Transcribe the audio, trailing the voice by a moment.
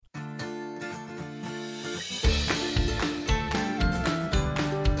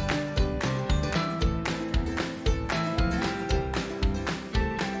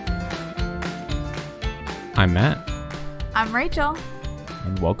I'm Matt. I'm Rachel.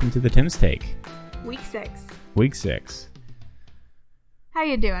 And welcome to the Tim's Take. Week 6. Week 6. How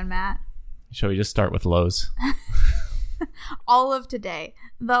you doing, Matt? Shall we just start with lows? All of today.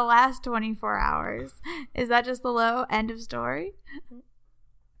 The last 24 hours. Is that just the low? End of story?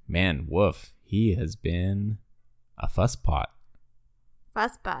 Man, woof. He has been a fusspot.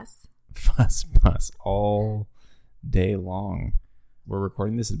 Fuss bus. Fuss all day long. We're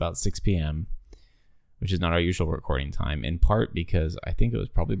recording this at about 6 p.m., which is not our usual recording time, in part because I think it was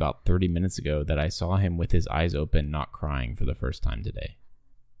probably about 30 minutes ago that I saw him with his eyes open, not crying for the first time today.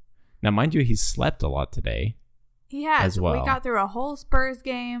 Now, mind you, he's slept a lot today. He has. As well. We got through a whole Spurs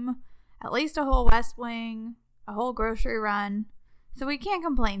game, at least a whole West Wing, a whole grocery run. So we can't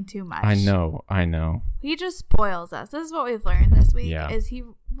complain too much. I know. He just spoils us. This is what we've learned this week, is he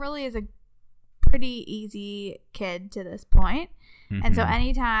really is a pretty easy kid to this point. Mm-hmm. And so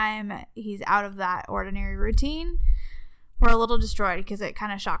anytime he's out of that ordinary routine, we're a little destroyed because it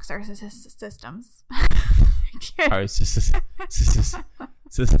kind of shocks our systems. Our systems.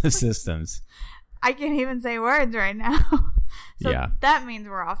 I can't even say words right now. So yeah. That means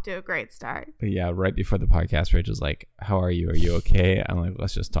we're off to a great start. But yeah, right before the podcast, Rachel's like, how are you? Are you okay? I'm like,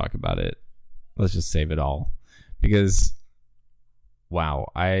 let's just talk about it. Let's just save it all. Because,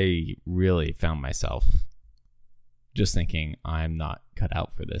 wow, I really found myself just thinking I'm not cut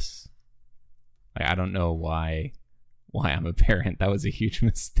out for this. Like, I don't know why I'm a parent. That was a huge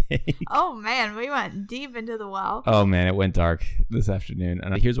mistake. Oh, man, we went deep into the well. Oh, man, it went dark this afternoon.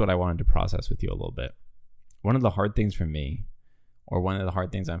 And here's what I wanted to process with you a little bit. One of the hard things for me, or one of the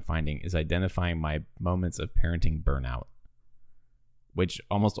hard things I'm finding, is identifying my moments of parenting burnout, which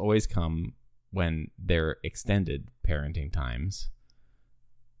almost always come when they're extended parenting times.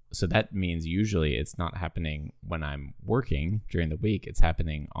 So that means usually it's not happening when I'm working during the week. It's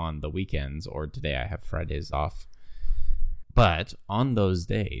happening on the weekends, or today I have Fridays off. But on those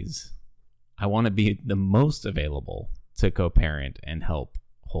days, I want to be the most available to co-parent and help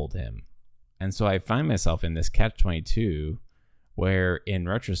hold him. And so I find myself in this catch-22 where, in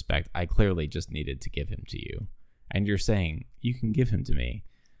retrospect, I clearly just needed to give him to you. And you're saying, you can give him to me.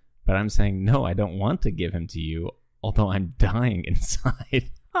 But I'm saying, no, I don't want to give him to you, although I'm dying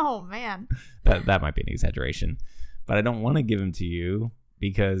inside. Oh, man. That might be an exaggeration. But I don't want to give him to you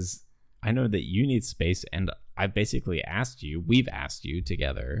because I know that you need space, and I've basically we've asked you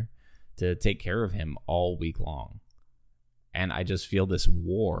together to take care of him all week long. And I just feel this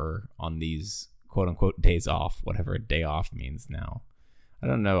war on these quote-unquote days off, whatever a day off means now. I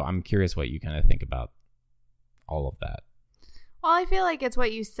don't know. I'm curious what you kind of think about all of that. Well, I feel like it's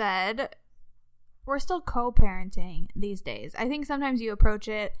what you said. We're still co-parenting these days. I think sometimes you approach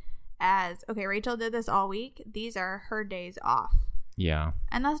it as, okay, Rachel did this all week. These are her days off. Yeah.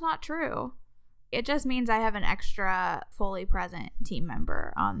 And that's not true. It just means I have an extra fully present team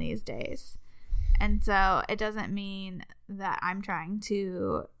member on these days. And so it doesn't mean that I'm trying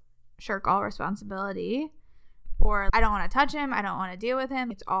to shirk all responsibility, or I don't want to touch him, I don't want to deal with him.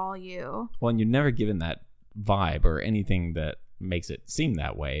 It's all you. Well, and you've never given that vibe or anything that makes it seem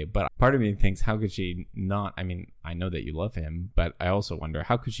that way. But part of me thinks, how could she not? I mean, I know that you love him, but I also wonder,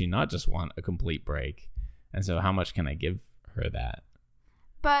 how could she not just want a complete break? And so how much can I give her that?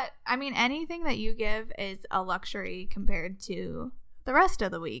 But, I mean, anything that you give is a luxury compared to the rest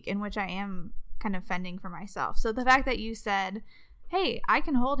of the week, in which I am kind of fending for myself. So the fact that you said, hey, I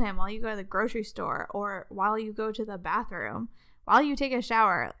can hold him while you go to the grocery store, or while you go to the bathroom, while you take a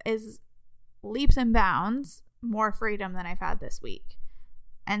shower, is leaps and bounds more freedom than I've had this week.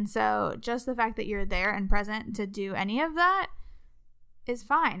 And so just the fact that you're there and present to do any of that is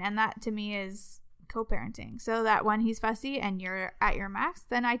fine. And that to me is co-parenting. So that when he's fussy and you're at your max,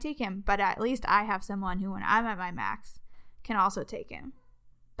 then I take him. But at least I have someone who, when I'm at my max, can also take him.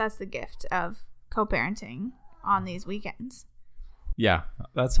 That's the gift of co-parenting on these weekends. Yeah,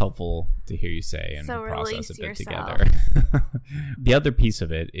 that's helpful to hear you say and so process a bit yourself. together. The other piece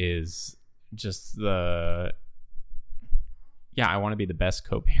of it is just I want to be the best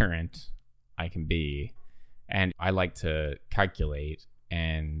co-parent I can be. And I like to calculate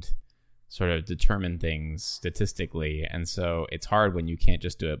and sort of determine things statistically. And so it's hard when you can't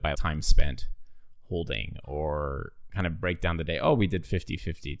just do it by time spent holding, or kind of break down the day. Oh, we did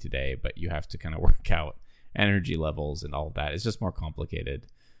 50-50 today, but you have to kind of work out energy levels and all of that. It's just more complicated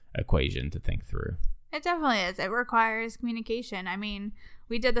equation to think through. It definitely is. It requires communication. I mean,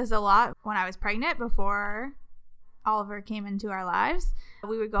 we did this a lot when I was pregnant before Oliver came into our lives.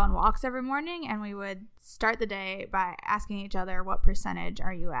 We would go on walks every morning, and we would start the day by asking each other, what percentage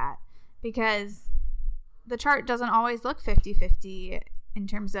are you at? Because the chart doesn't always look 50-50 in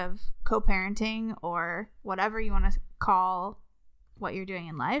terms of co-parenting or whatever you want to call what you're doing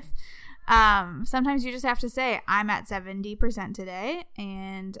in life. Sometimes you just have to say, I'm at 70% today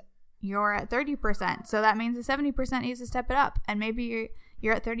and you're at 30%. So that means the 70% needs to step it up. And maybe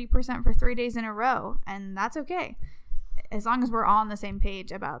you're at 30% for 3 days in a row. And that's okay. As long as we're all on the same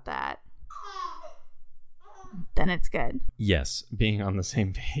page about that, then it's good. Yes, being on the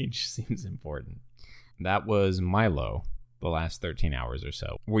same page seems important. That was my low the last 13 hours or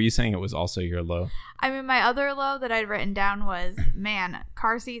so. Were you saying it was also your low? I mean, my other low that I'd written down was, man,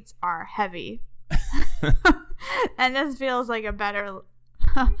 car seats are heavy. And this feels like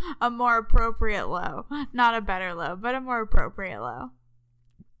a more appropriate low. Not a better low, but a more appropriate low.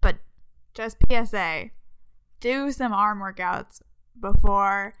 But just PSA, do some arm workouts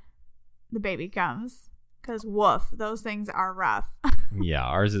before the baby comes. Because woof, those things are rough. Yeah,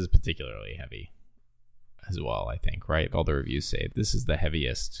 ours is particularly heavy as well, I think, right? All the reviews say this is the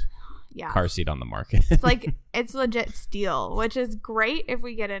heaviest car seat on the market. It's legit steel, which is great if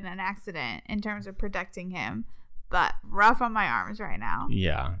we get in an accident in terms of protecting him, but rough on my arms right now.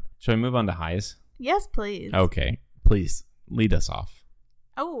 Yeah. Should I move on to highs? Yes, please. Okay. Please lead us off.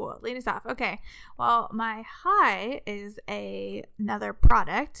 Oh, lead us off. Okay. Well, my high is another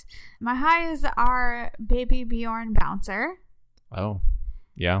product. My high is our Baby Bjorn bouncer. Oh,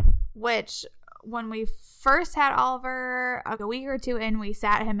 yeah. Which, when we first had Oliver, a week or two in, we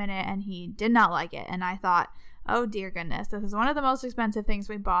sat him in it and he did not like it. And I thought, oh dear goodness, this is one of the most expensive things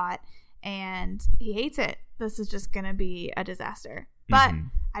we bought and he hates it. This is just going to be a disaster. But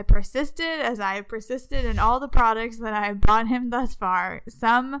I persisted, as I have persisted in all the products that I have bought him thus far,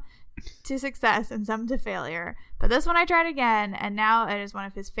 some to success and some to failure. But this one I tried again, and now it is one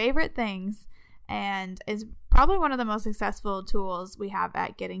of his favorite things and is probably one of the most successful tools we have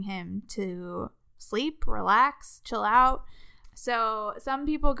at getting him to sleep, relax, chill out. So some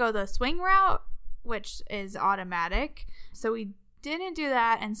people go the swing route, which is automatic. So we didn't do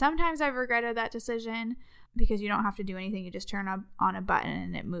that, and sometimes I've regretted that decision because you don't have to do anything. You just turn on a button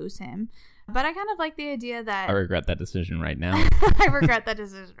and it moves him. But I kind of like the idea that... I regret that decision right now. I regret that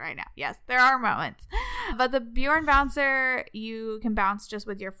decision right now. Yes, there are moments. But the Bjorn bouncer, you can bounce just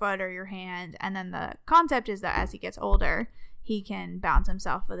with your foot or your hand. And then the concept is that as he gets older, he can bounce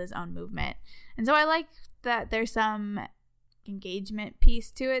himself with his own movement. And so I like that there's some engagement piece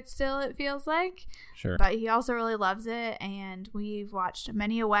to it still, it feels like. Sure. But he also really loves it. And we've watched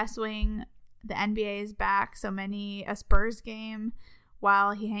many a West Wing. The NBA is back, so many a Spurs game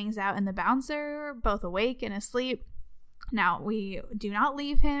while he hangs out in the bouncer, both awake and asleep. Now, we do not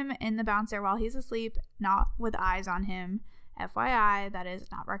leave him in the bouncer while he's asleep, not with eyes on him. FYI, that is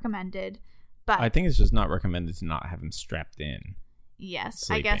not recommended. But I think it's just not recommended to not have him strapped in. Yes,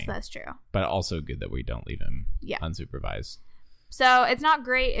 sleeping. I guess that's true. But also good that we don't leave him unsupervised. So it's not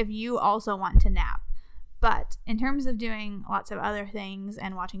great if you also want to nap. But in terms of doing lots of other things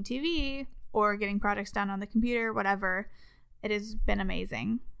and watching TV or getting projects done on the computer, whatever, it has been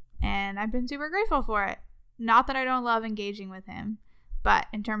amazing. And I've been super grateful for it. Not that I don't love engaging with him, but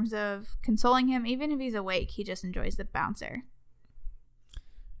in terms of consoling him, even if he's awake, he just enjoys the bouncer.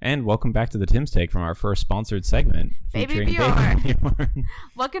 And welcome back to the Tim's Take from our first sponsored segment. Baby Bjorn.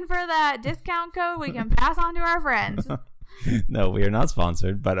 Looking for that discount code we can pass on to our friends. No, we are not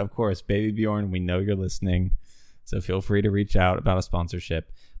sponsored, but of course, Baby Bjorn, we know you're listening. So feel free to reach out about a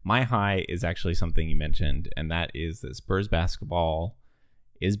sponsorship. My high is actually something you mentioned, and that is that Spurs basketball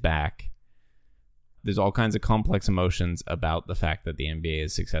is back. There's all kinds of complex emotions about the fact that the NBA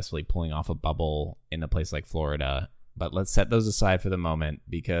is successfully pulling off a bubble in a place like Florida. But let's set those aside for the moment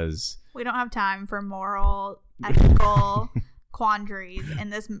because we don't have time for moral, ethical quandaries in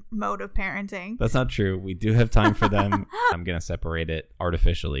this mode of parenting. That's not true. We do have time for them. I'm going to separate it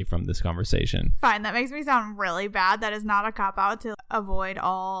artificially from this conversation. Fine. That makes me sound really bad. That is not a cop-out to avoid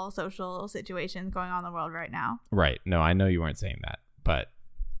all social situations going on in the world right now. Right. No, I know you weren't saying that, but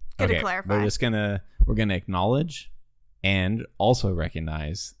good to clarify. We're gonna acknowledge and also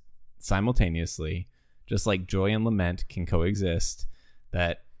recognize simultaneously, just like joy and lament can coexist,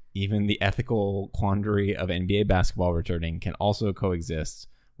 that even the ethical quandary of NBA basketball returning can also coexist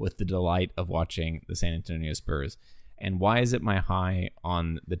with the delight of watching the San Antonio Spurs. And why is it my high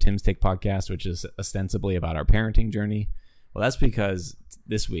on the Tim's Take podcast, which is ostensibly about our parenting journey? Well, that's because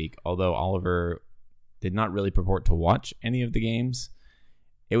this week, although Oliver did not really purport to watch any of the games,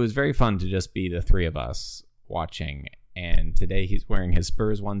 it was very fun to just be the three of us watching. And today he's wearing his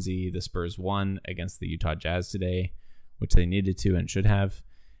Spurs onesie. The Spurs won against the Utah Jazz today, which they needed to and should have.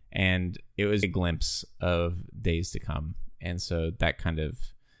 And it was a glimpse of days to come. And so that kind of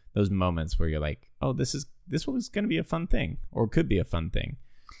those moments where you're like, oh, this was going to be a fun thing, or could be a fun thing.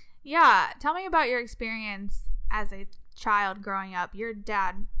 Yeah. Tell me about your experience as a child growing up. Your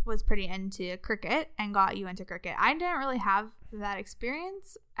dad was pretty into cricket and got you into cricket. I didn't really have that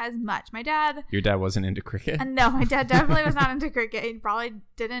experience as much. Your dad wasn't into cricket? No, my dad definitely was not into cricket. He probably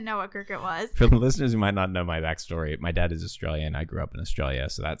didn't know what cricket was. For the listeners who might not know my backstory, my dad is Australian. I grew up in Australia,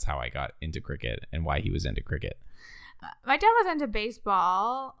 so that's how I got into cricket and why he was into cricket. My dad was into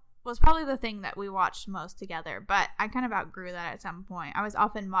baseball, was probably the thing that we watched most together, but I kind of outgrew that at some point. I was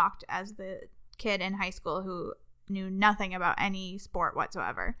often mocked as the kid in high school who knew nothing about any sport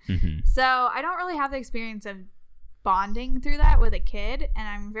whatsoever. Mm-hmm. So I don't really have the experience of bonding through that with a kid, and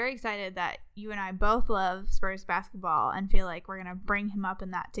I'm very excited that you and I both love Spurs basketball and feel like we're going to bring him up in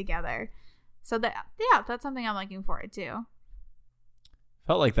that together. So that's something I'm looking forward to.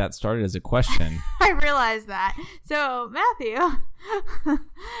 Felt like that started as a question. I realized that. So, Matthew,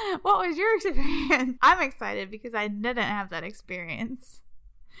 what was your experience? I'm excited because I didn't have that experience.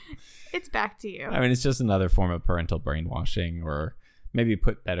 It's back to you. I mean, it's just another form of parental brainwashing, or maybe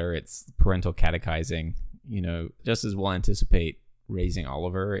put better, it's parental catechizing. You know, just as we'll anticipate raising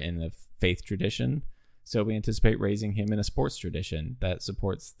Oliver in the faith tradition, so we anticipate raising him in a sports tradition that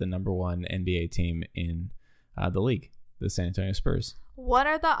supports the number one NBA team in the league, the San Antonio Spurs. What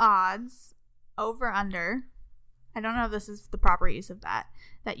are the odds, over under, I don't know if this is the proper use of that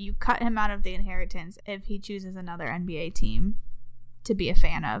you cut him out of the inheritance if he chooses another NBA team to be a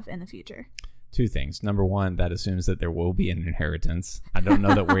fan of in the future? Two things. Number one, that assumes that there will be an inheritance. I don't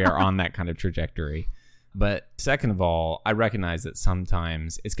know that we are on that kind of trajectory. But second of all, I recognize that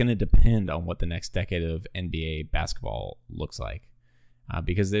sometimes it's going to depend on what the next decade of NBA basketball looks like.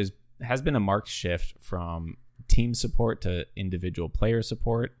 Because has been a marked shift from team support to individual player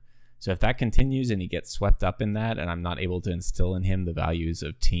support. So if that continues and he gets swept up in that, and I'm not able to instill in him the values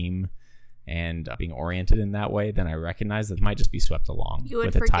of team and being oriented in that way, then I recognize that he might just be swept along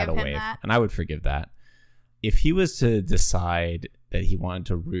with a tidal wave. That? And I would forgive that. If he was to decide that he wanted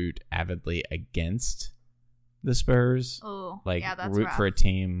to root avidly against the Spurs, root rough. for a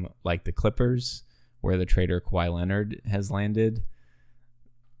team like the Clippers, where the trader Kawhi Leonard has landed,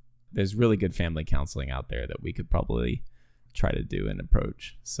 there's really good family counseling out there that we could probably try to do and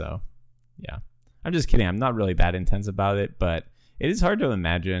approach. So, yeah. I'm just kidding. I'm not really that intense about it, but it is hard to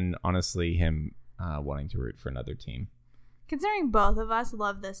imagine, honestly, him wanting to root for another team. Considering both of us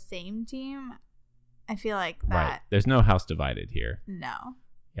love the same team, I feel like that... Right. There's no house divided here. No.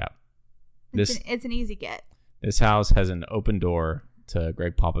 Yeah. It's an easy get. This house has an open door to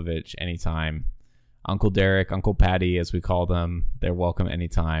Greg Popovich anytime. Uncle Derek, Uncle Patty, as we call them, they're welcome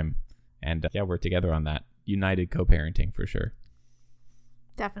anytime. And we're together on that. United co-parenting for sure.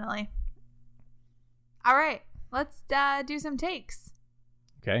 Definitely. All right. Let's do some takes.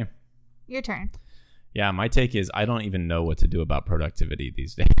 Okay. Your turn. Yeah, my take is I don't even know what to do about productivity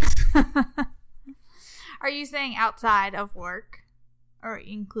these days. Are you saying outside of work or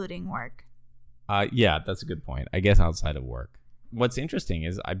including work? Yeah, that's a good point. I guess outside of work. What's interesting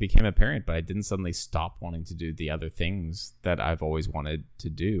is I became a parent, but I didn't suddenly stop wanting to do the other things that I've always wanted to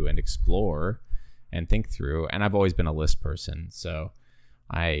do and explore and think through. And I've always been a list person, so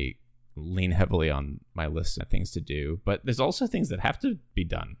I lean heavily on my list of things to do. But there's also things that have to be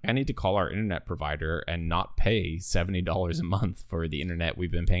done. I need to call our internet provider and not pay $70 a month for the internet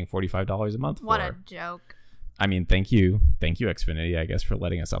we've been paying $45 a month for. What a joke. I mean, thank you, Xfinity, I guess, for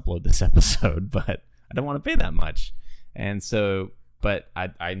letting us upload this episode, but I don't want to pay that much. And so, but I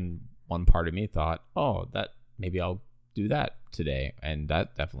one part of me thought, oh, that maybe I'll do that today. And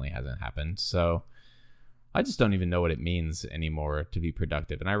that definitely hasn't happened. So I just don't even know what it means anymore to be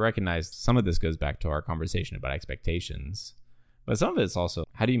productive. And I recognize some of this goes back to our conversation about expectations, but some of it's also,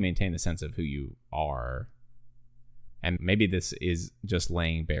 how do you maintain the sense of who you are? And maybe this is just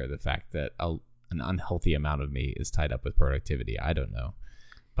laying bare the fact that an unhealthy amount of me is tied up with productivity. I don't know.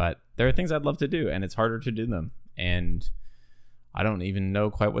 But there are things I'd love to do, and it's harder to do them. And I don't even know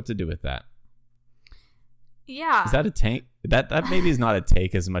quite what to do with that. Yeah. Is that a take? That maybe is not a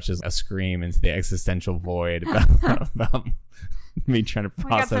take as much as a scream into the existential void about me trying to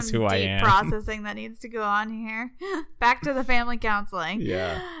process who I am. Processing that needs to go on here. Back to the family counseling.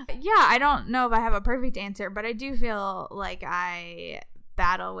 Yeah. Yeah, I don't know if I have a perfect answer, but I do feel like I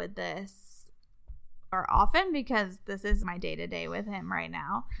battle with this or often because this is my day-to-day with him right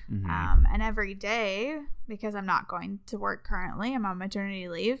now. Mm-hmm. And every day, because I'm not going to work currently, I'm on maternity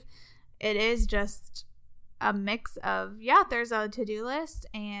leave, it is just a mix of, there's a to-do list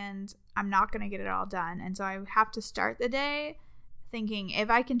and I'm not going to get it all done. And so I have to start the day thinking, if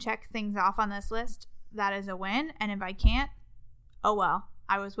I can check things off on this list, that is a win. And if I can't, oh well,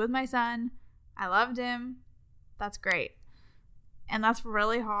 I was with my son. I loved him. That's great. And that's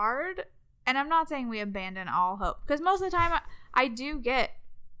really hard. And I'm not saying we abandon all hope, because most of the time I do get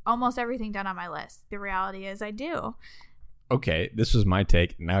almost everything done on my list. The reality is I do. Okay, this was my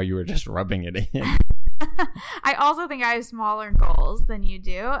take. Now you were just rubbing it in. I also think I have smaller goals than you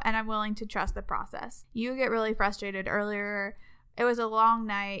do, and I'm willing to trust the process. You get really frustrated earlier. It was a long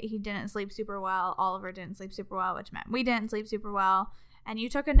night. He didn't sleep super well. Oliver didn't sleep super well, which meant we didn't sleep super well. And you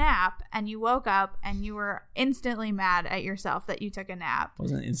took a nap, and you woke up, and you were instantly mad at yourself that you took a nap. I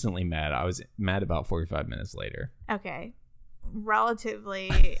wasn't instantly mad. I was mad about 45 minutes later. Okay.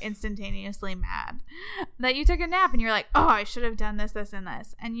 Relatively instantaneously mad that you took a nap, and you're like, oh, I should have done this, this, and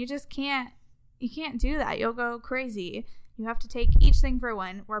this. And you just can't. You can't do that. You'll go crazy. You have to take each thing for a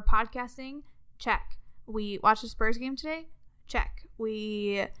win. We're podcasting. Check. We watched the Spurs game today. Check.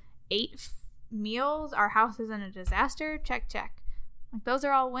 We ate meals. Our house isn't a disaster. Check, check. Like, those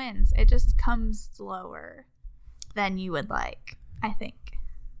are all wins. It just comes slower than you would like, I think.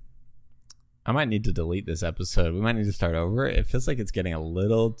 I might need to delete this episode. We might need to start over. It feels like it's getting a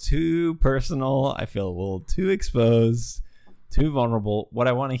little too personal. I feel a little too exposed, too vulnerable. What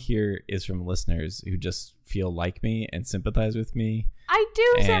I want to hear is from listeners who just feel like me and sympathize with me. I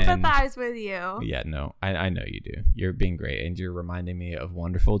do sympathize with you. Yeah, no, I know you do. You're being great, and you're reminding me of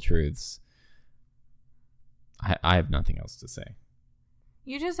wonderful truths. I have nothing else to say.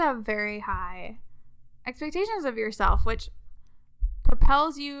 You just have very high expectations of yourself, which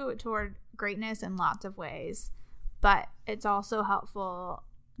propels you toward greatness in lots of ways. But it's also helpful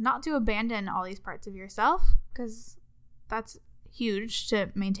not to abandon all these parts of yourself, because that's huge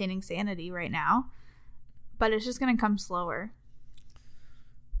to maintaining sanity right now. But it's just going to come slower.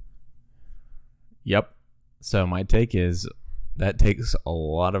 Yep. So my take is that takes a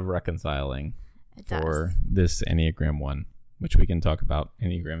lot of reconciling for this Enneagram 1, which we can talk about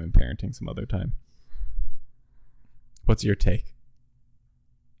Enneagram and parenting some other time. What's your take?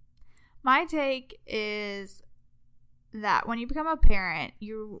 My take is that when you become a parent,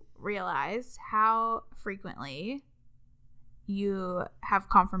 you realize how frequently you have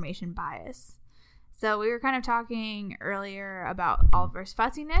confirmation bias. So we were kind of talking earlier about Oliver's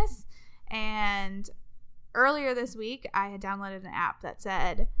fussiness, and earlier this week I had downloaded an app that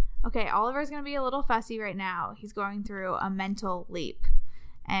said, okay, Oliver's going to be a little fussy right now. He's going through a mental leap,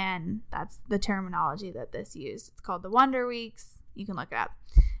 and that's the terminology that this used. It's called the Wonder Weeks. You can look it up.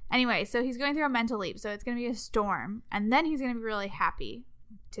 Anyway, so he's going through a mental leap, so it's going to be a storm, and then he's going to be really happy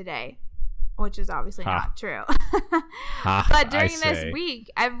today, which is obviously not true. But during this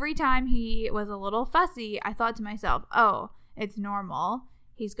week, every time he was a little fussy, I thought to myself, oh, it's normal.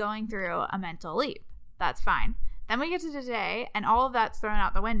 He's going through a mental leap. That's fine. Then we get to today, and all of that's thrown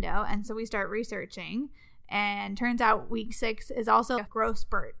out the window, and so we start researching, and turns out week 6 is also a growth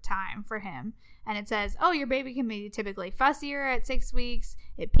spurt time for him. And it says, oh, your baby can be typically fussier at 6 weeks.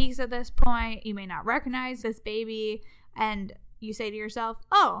 It peaks at this point. You may not recognize this baby. And you say to yourself,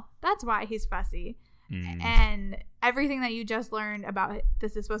 oh, that's why he's fussy. And everything that you just learned about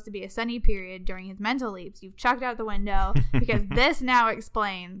this is supposed to be a sunny period during his mental leaps, you've chucked out the window, because this now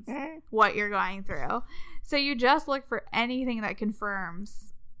explains what you're going through. So you just look for anything that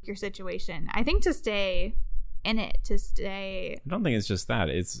confirms your situation. I think to stay in it, I don't think it's just that.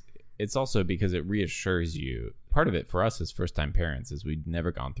 It's also because it reassures you. Part of it for us as first-time parents is we've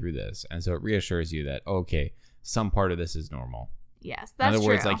never gone through this. And so it reassures you that, okay, some part of this is normal. Yes, that's true. In other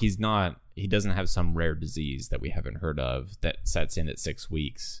words, like he doesn't have some rare disease that we haven't heard of that sets in at 6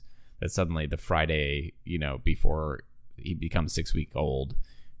 weeks, that suddenly the Friday, before he becomes 6 weeks old,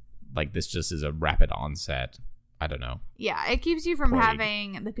 like this just is a rapid onset. I don't know. Yeah, it keeps you from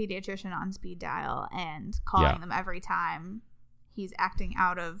having the pediatrician on speed dial and calling them every time he's acting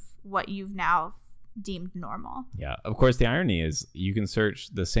out of what you've now deemed normal. Yeah. Of course, the irony is you can search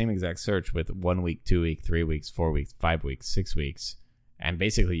the same exact search with 1 week, 2 week, 3 weeks, 4 weeks, 5 weeks, 6 weeks. And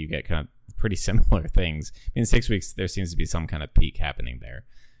basically you get kind of pretty similar things. In 6 weeks, there seems to be some kind of peak happening there.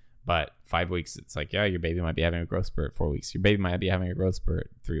 But 5 weeks, it's like, yeah, your baby might be having a growth spurt. 4 weeks, your baby might be having a growth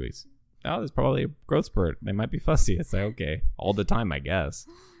spurt. 3 weeks. Oh, there's probably a growth spurt. They might be fussy. It's like, okay, all the time, I guess.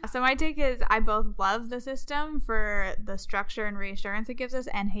 So my take is I both love the system for the structure and reassurance it gives us,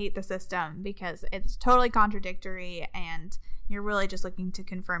 and hate the system because it's totally contradictory and you're really just looking to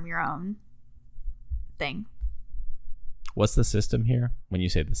confirm your own thing. What's the system here when you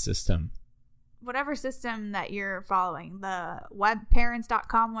say the system? Whatever system that you're following, the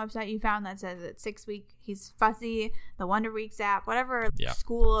webparents.com website you found that says at 6 weeks he's fussy, the Wonder Weeks app, whatever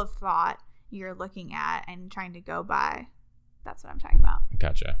school of thought you're looking at and trying to go by. That's what I'm talking about.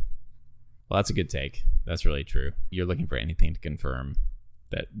 Gotcha. Well, that's a good take. That's really true. You're looking for anything to confirm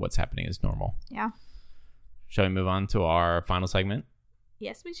that what's happening is normal. Yeah. Shall we move on to our final segment?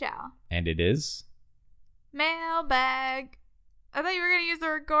 Yes, we shall. And it is? Mailbag. I thought you were going to use the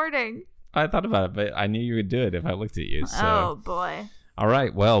recording. I thought about it, but I knew you would do it if I looked at you. So. Oh, boy. All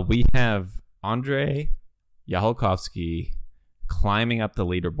right. Well, we have Andrei Yaholkovsky climbing up the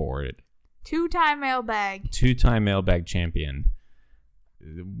leaderboard. Two-time mailbag champion.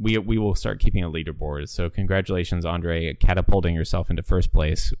 We will start keeping a leaderboard. So congratulations, Andrei, catapulting yourself into first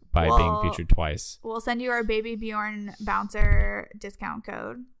place by being featured twice. We'll send you our Baby Bjorn bouncer discount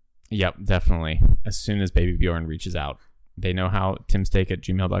code. Yep, definitely. As soon as Baby Bjorn reaches out. They know how,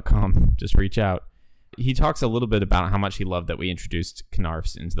 timsteak@gmail.com. Just reach out. He talks a little bit about how much he loved that we introduced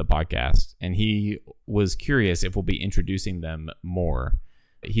Knarfs into the podcast. And he was curious if we'll be introducing them more.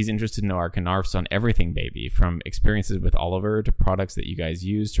 He's interested to know our Knarfs on everything, baby. From experiences with Oliver to products that you guys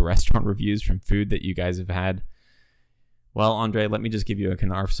use to restaurant reviews from food that you guys have had. Well, Andrei, let me just give you a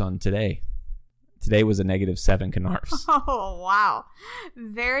Knarfs on today. Today was a -7 Knarfs. Oh, wow.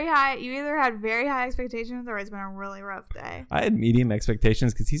 Very high. You either had very high expectations or it's been a really rough day. I had medium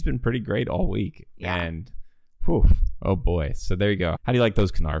expectations because he's been pretty great all week. Yeah. And, whew, oh boy. So there you go. How do you like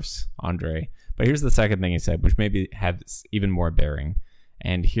those Knarfs, Andrei? But here's the second thing he said, which maybe has even more bearing.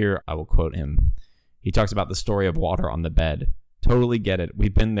 And here I will quote him. He talks about the story of water on the bed. Totally get it.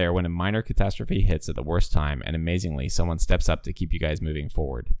 We've been there when a minor catastrophe hits at the worst time, and amazingly, someone steps up to keep you guys moving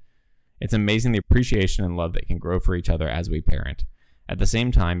forward. It's amazing the appreciation and love that can grow for each other as we parent. At the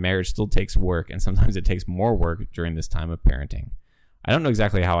same time, marriage still takes work, and sometimes it takes more work during this time of parenting. I don't know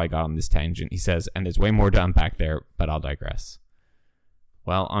exactly how I got on this tangent, he says, and there's way more to unpack there, but I'll digress.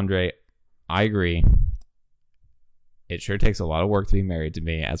 Well, Andrei, I agree. It sure takes a lot of work to be married to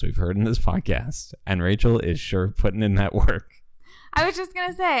me, as we've heard in this podcast, and Rachel is sure putting in that work. I was just going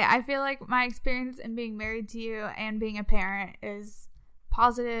to say, I feel like my experience in being married to you and being a parent is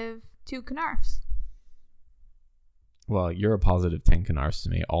positive 2 Knarfs. Well, you're a positive 10 Knarfs to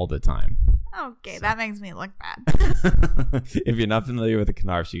me all the time. Okay, so. That makes me look bad. If you're not familiar with the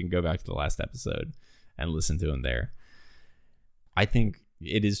Knarfs, you can go back to the last episode and listen to them there. I think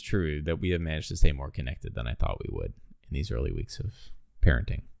it is true that we have managed to stay more connected than I thought we would in these early weeks of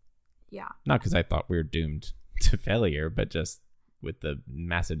parenting. Yeah. Not because I thought we were doomed to failure, but just with the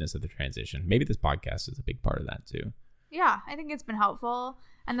massiveness of the transition. Maybe this podcast is a big part of that too. Yeah, I think it's been helpful.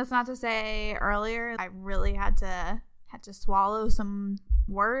 And that's not to say earlier I really had to swallow some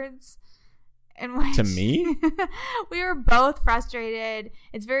words. In which to me? We were both frustrated.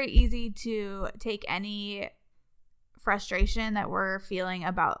 It's very easy to take any frustration that we're feeling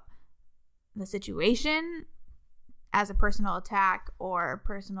about the situation as a personal attack or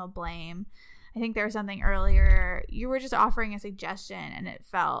personal blame. I think there was something earlier. You were just offering a suggestion, and it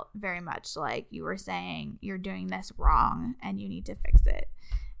felt very much like you were saying you're doing this wrong and you need to fix it.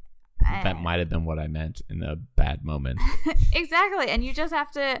 And that might have been what I meant in a bad moment. Exactly. And you just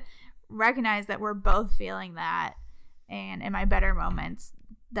have to recognize that we're both feeling that, and in my better moments,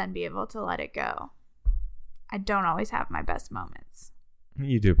 then be able to let it go. I don't always have my best moments.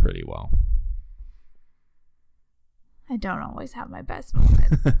 You do pretty well. I don't always have my best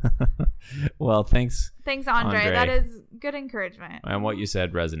moments. Well, thanks. Thanks, Andrei. That is good encouragement. And what you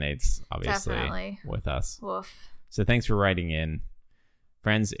said resonates, obviously, definitely with us. Woof. So thanks for writing in.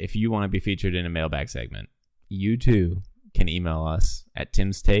 Friends, if you want to be featured in a mailbag segment, you too can email us at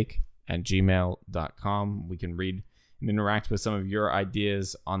timstake@gmail.com. We can read and interact with some of your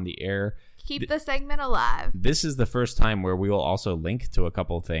ideas on the air. Keep the segment alive. This is the first time where we will also link to a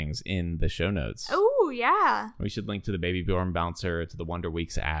couple of things in the show notes. Oh, yeah. We should link to the Baby Bjorn Bouncer, to the Wonder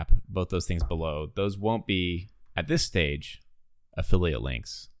Weeks app, both those things below. Those won't be, at this stage, affiliate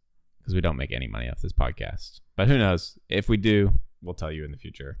links because we don't make any money off this podcast. But who knows? If we do, we'll tell you in the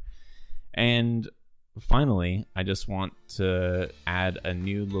future. And finally, I just want to add a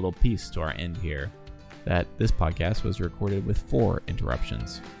new little piece to our end here, that this podcast was recorded with 4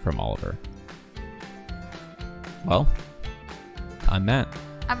 interruptions from Oliver. Well, I'm Matt.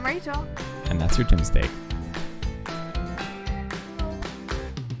 I'm Rachel. And that's your Tim Steak.